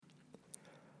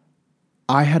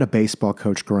I had a baseball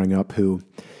coach growing up who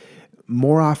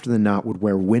more often than not would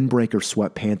wear windbreaker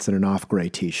sweatpants and an off-gray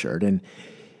t-shirt. And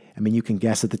I mean, you can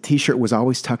guess that the t-shirt was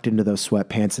always tucked into those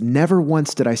sweatpants. Never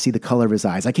once did I see the color of his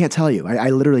eyes. I can't tell you.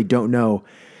 I literally don't know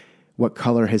what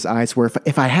color his eyes were.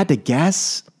 If I had to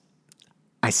guess,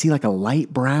 I see like a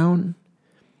light brown.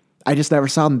 I just never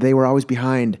saw them. They were always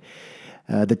behind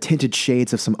the tinted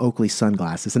shades of some Oakley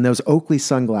sunglasses. And those Oakley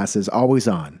sunglasses always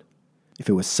on. If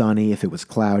it was sunny, if it was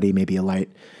cloudy, maybe a light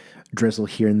drizzle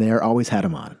here and there, always had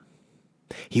them on.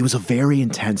 He was a very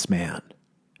intense man,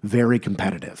 very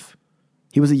competitive.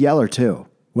 He was a yeller too,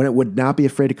 when it would not be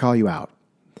afraid to call you out.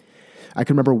 I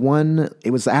can remember it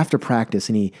was after practice,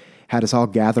 and he had us all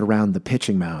gathered around the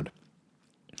pitching mound.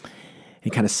 He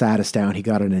kind of sat us down. He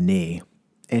got on a knee,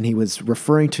 and he was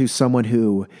referring to someone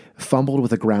who fumbled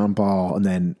with a ground ball and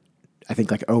then I think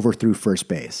like overthrew first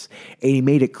base. And he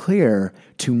made it clear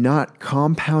to not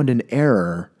compound an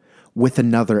error with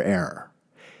another error.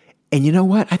 And you know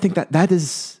what? I think that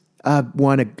is I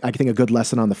think a good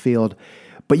lesson on the field,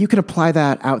 but you can apply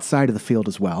that outside of the field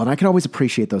as well. And I can always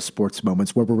appreciate those sports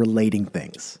moments where we're relating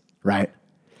things, right?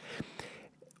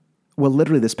 Well,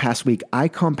 literally this past week,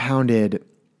 I've compounded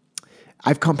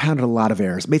a lot of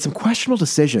errors, made some questionable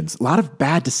decisions, a lot of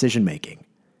bad decision making.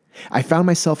 I found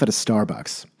myself at a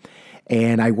Starbucks,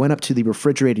 and I went up to the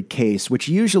refrigerated case, which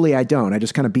usually I don't. I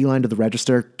just kind of beeline to the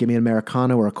register, give me an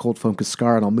Americano or a cold foam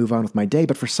Cascara, and I'll move on with my day.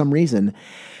 But for some reason,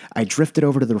 I drifted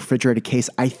over to the refrigerated case.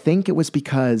 I think it was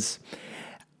because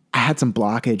I had some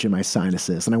blockage in my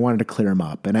sinuses, and I wanted to clear them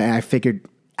up. And I figured,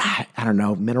 I don't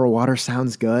know, mineral water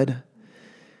sounds good.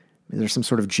 There's some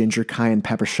sort of ginger cayenne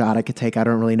pepper shot I could take. I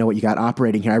don't really know what you got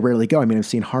operating here. I rarely go. I mean, I've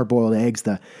seen hard-boiled eggs,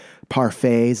 the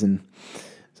parfaits, and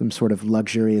some sort of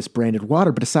luxurious branded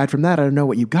water. But aside from that, I don't know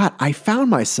what you got. I found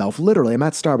myself, literally, I'm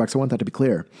at Starbucks. I want that to be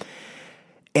clear.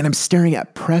 And I'm staring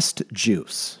at pressed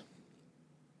juice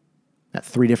at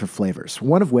 3 different flavors,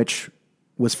 one of which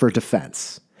was for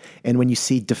Defense. And when you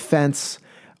see Defense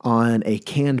on a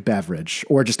canned beverage,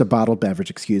 or just a bottled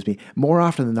beverage, more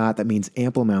often than not, that means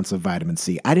ample amounts of vitamin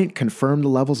C. I didn't confirm the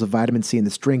levels of vitamin C in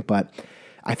this drink, but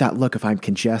I thought, look, if I'm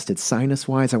congested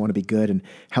sinus-wise, I want to be good and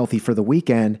healthy for the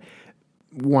weekend,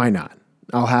 why not?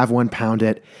 I'll have one, pound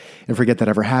it, and forget that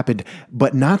ever happened.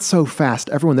 But not so fast.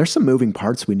 Everyone, there's some moving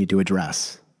parts we need to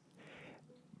address.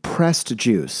 Pressed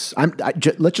juice.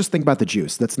 Let's just think about the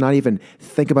juice. Let's not even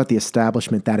think about the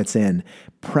establishment that it's in.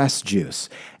 Pressed juice.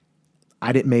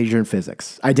 I didn't major in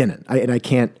physics. I didn't. And I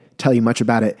can't tell you much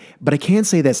about it. But I can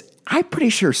say this. I'm pretty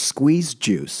sure squeezed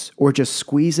juice, or just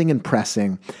squeezing and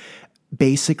pressing,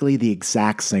 basically the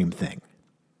exact same thing.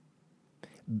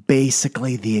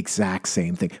 Basically the exact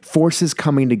same thing. Forces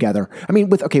coming together. I mean,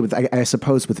 I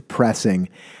suppose with pressing,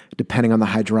 depending on the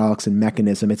hydraulics and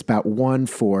mechanism, it's about one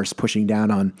force pushing down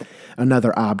on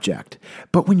another object.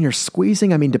 But when you're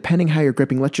squeezing, I mean, depending how you're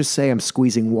gripping, let's just say I'm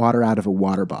squeezing water out of a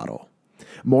water bottle.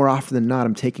 More often than not,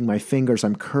 I'm taking my fingers,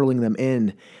 I'm curling them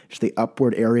in to the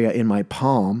upward area in my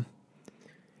palm.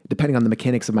 Depending on the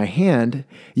mechanics of my hand,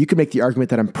 you could make the argument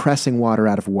that I'm pressing water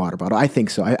out of a water bottle. I think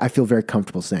so. I feel very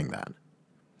comfortable saying that.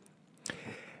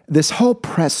 This whole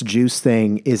pressed juice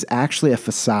thing is actually a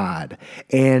facade,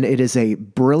 and it is a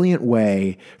brilliant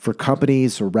way for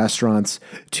companies or restaurants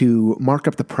to mark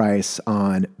up the price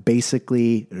on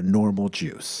basically normal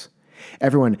juice.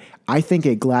 Everyone, I think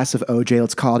a glass of OJ,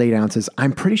 let's call it 8 ounces,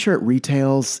 I'm pretty sure it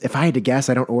retails, if I had to guess,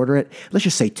 I don't order it, let's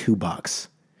just say $2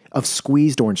 of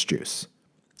squeezed orange juice.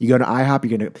 You go to IHOP,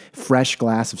 you get a fresh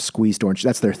glass of squeezed orange.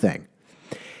 That's their thing.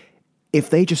 If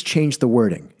they just changed the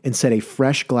wording and said a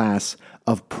fresh glass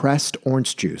of pressed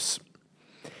orange juice,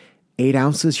 8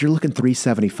 ounces, you're looking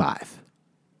 $3.75.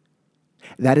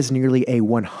 That is nearly a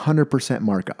 100%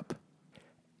 markup.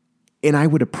 And I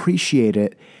would appreciate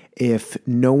it if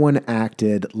no one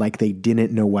acted like they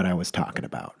didn't know what I was talking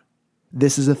about.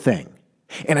 This is a thing.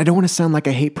 And I don't want to sound like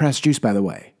I hate pressed juice, by the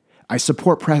way. I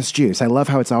support pressed juice. I love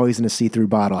how it's always in a see-through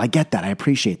bottle. I get that. I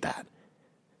appreciate that.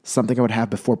 Something I would have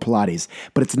before Pilates.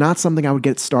 But it's not something I would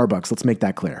get at Starbucks. Let's make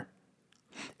that clear.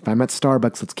 If I'm at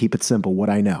Starbucks, let's keep it simple. What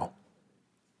I know.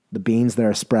 The beans,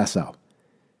 they're espresso.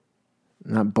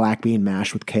 Not black bean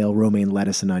mash with kale, romaine,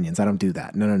 lettuce, and onions. I don't do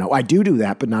that. No. I do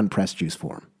that, but not in pressed juice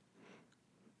form.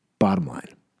 Bottom line.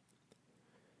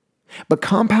 But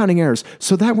compounding errors.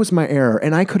 So that was my error,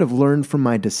 and I could have learned from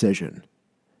my decision.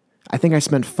 I think I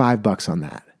spent $5 on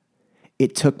that.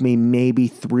 It took me maybe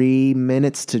 3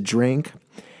 minutes to drink,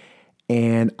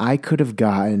 and I could have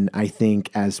gotten, I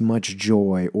think, as much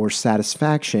joy or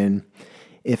satisfaction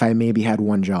if I maybe had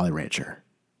one Jolly Rancher.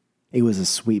 It was a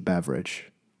sweet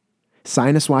beverage.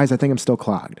 Sinus-wise, I think I'm still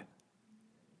clogged.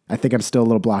 I think I'm still a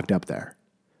little blocked up there.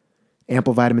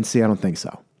 Ample vitamin C? I don't think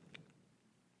so.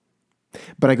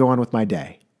 But I go on with my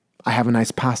day. I have a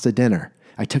nice pasta dinner.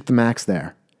 I took the Max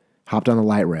there, hopped on the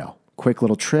light rail. Quick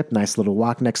little trip, nice little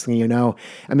walk. Next thing you know,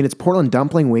 it's Portland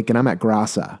Dumpling Week and I'm at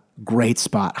Grassa. Great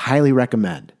spot. Highly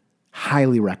recommend.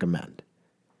 Highly recommend.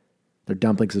 Their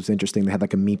dumplings was interesting. They had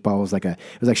like a meatball. It was like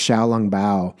Xiaolong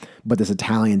Bao, but this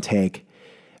Italian take.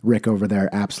 Rick over there,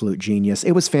 absolute genius.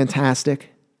 It was fantastic.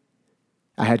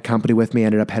 I had company with me,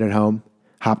 ended up headed home.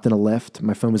 Hopped in a Lyft.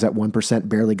 My phone was at 1%,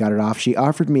 barely got it off. She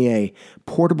offered me a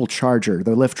portable charger.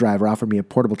 The Lyft driver offered me a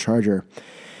portable charger.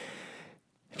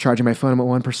 Charging my phone, I'm at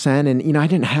 1%. And, I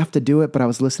didn't have to do it, but I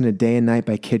was listening to Day and Night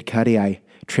by Kid Cudi. I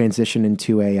transitioned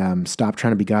into a Stop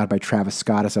Trying to Be God by Travis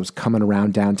Scott as I was coming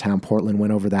around downtown Portland,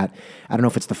 went over that. I don't know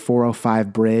if it's the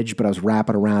 405 bridge, but I was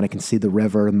wrapping around. I can see the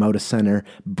river, the Moda Center,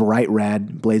 bright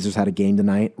red. Blazers had a game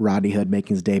tonight. Rodney Hood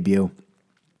making his debut.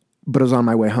 But I was on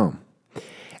my way home.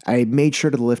 I made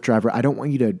sure to the Lyft driver, I don't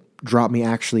want you to drop me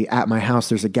actually at my house.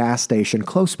 There's a gas station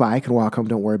close by. I can walk home.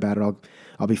 Don't worry about it.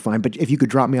 I'll be fine. But if you could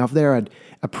drop me off there, I'd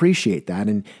appreciate that.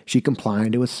 And she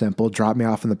complied. It was simple. Dropped me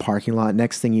off in the parking lot.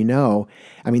 Next thing you know,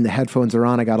 the headphones are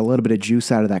on. I got a little bit of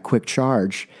juice out of that quick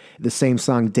charge. The same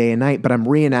song Day and Night, but I'm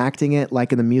reenacting it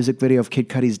like in the music video of Kid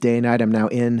Cudi's Day and Night. I'm now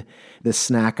in the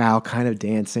snack aisle kind of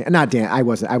dancing. I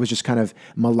wasn't. I was just kind of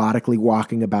melodically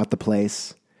walking about the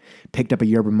place. Picked up a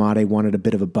yerba mate, wanted a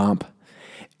bit of a bump.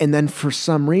 And then for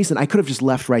some reason, I could have just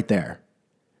left right there.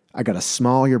 I got a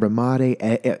small yerba mate,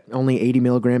 only 80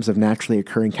 milligrams of naturally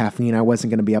occurring caffeine. I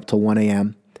wasn't going to be up till 1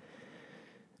 a.m.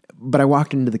 But I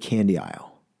walked into the candy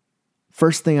aisle.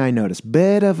 First thing I noticed,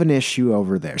 bit of an issue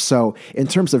over there. So in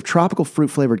terms of tropical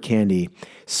fruit-flavored candy,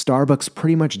 Starbucks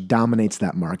pretty much dominates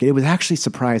that market. It was actually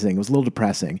surprising. It was a little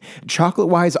depressing.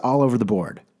 Chocolate-wise, all over the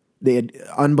board. They had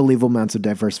unbelievable amounts of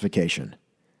diversification.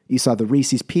 You saw the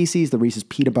Reese's Pieces, the Reese's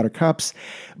Peanut Butter Cups,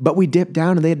 but we dipped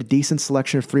down and they had a decent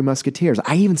selection of Three Musketeers.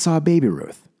 I even saw a Baby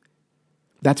Ruth.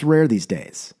 That's rare these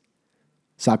days.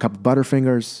 Saw a couple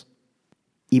Butterfingers,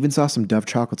 even saw some Dove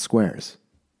chocolate squares.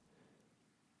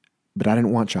 But I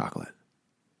didn't want chocolate.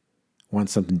 I wanted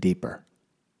something deeper.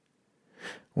 I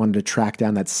wanted to track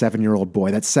down that 7-year-old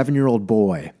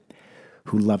boy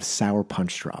who loves sour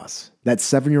punch straws. That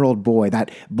 7-year-old boy, that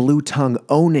blue tongue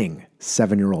owning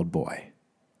 7-year-old boy.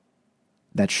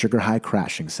 That sugar high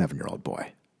crashing 7-year-old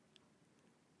boy.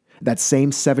 That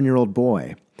same 7-year-old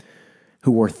boy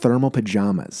who wore thermal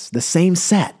pajamas, the same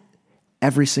set,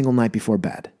 every single night before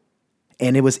bed.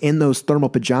 And it was in those thermal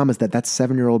pajamas that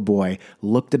 7-year-old boy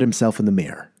looked at himself in the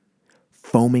mirror,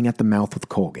 foaming at the mouth with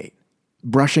Colgate,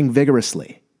 brushing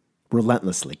vigorously,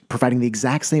 relentlessly, providing the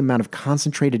exact same amount of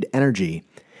concentrated energy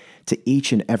to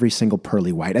each and every single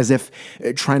pearly white, as if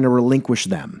trying to relinquish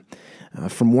them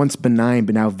from once benign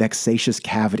but now vexatious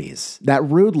cavities that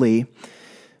rudely,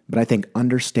 but I think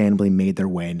understandably, made their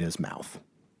way into his mouth.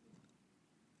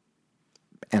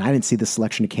 And I didn't see the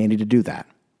selection of candy to do that.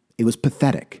 It was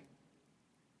pathetic.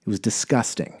 It was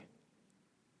disgusting.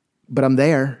 But I'm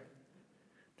there.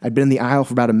 I'd been in the aisle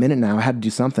for about a minute now. I had to do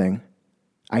something.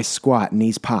 I squat,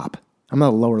 knees pop. I'm at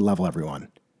a lower level, everyone.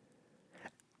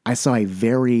 I saw a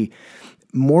very,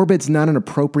 morbid's not an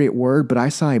appropriate word, but I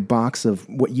saw a box of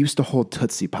what used to hold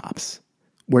Tootsie Pops,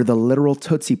 where the literal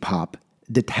Tootsie Pop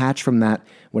detached from that,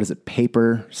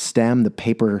 paper stem, the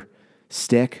paper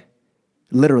stick.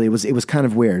 Literally, it was kind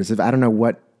of weird, as if I don't know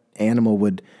what animal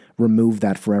would remove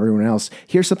that for everyone else.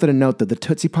 Here's something to note, that the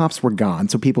Tootsie Pops were gone,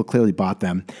 so people clearly bought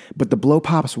them, but the Blow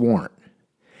Pops weren't.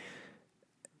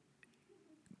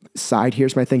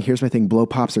 Here's my thing, Blow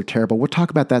Pops are terrible. We'll talk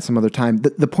about that some other time.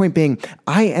 The point being,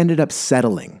 I ended up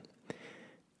settling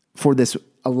for this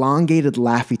elongated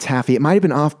Laffy Taffy. It might have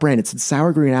been off-brand. It said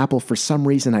sour green apple. For some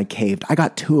reason, I caved. I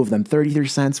got 2 of them, 33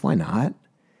 cents. Why not?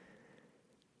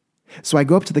 So I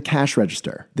go up to the cash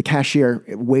register, the cashier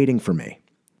waiting for me.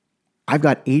 I've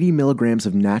got 80 milligrams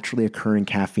of naturally occurring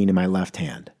caffeine in my left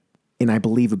hand, and I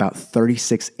believe about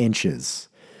 36 inches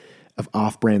of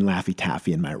off-brand Laffy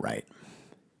Taffy in my right.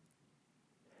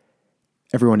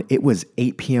 Everyone, it was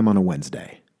 8 p.m. on a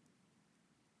Wednesday.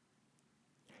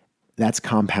 That's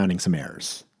compounding some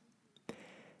errors.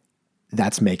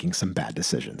 That's making some bad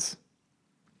decisions.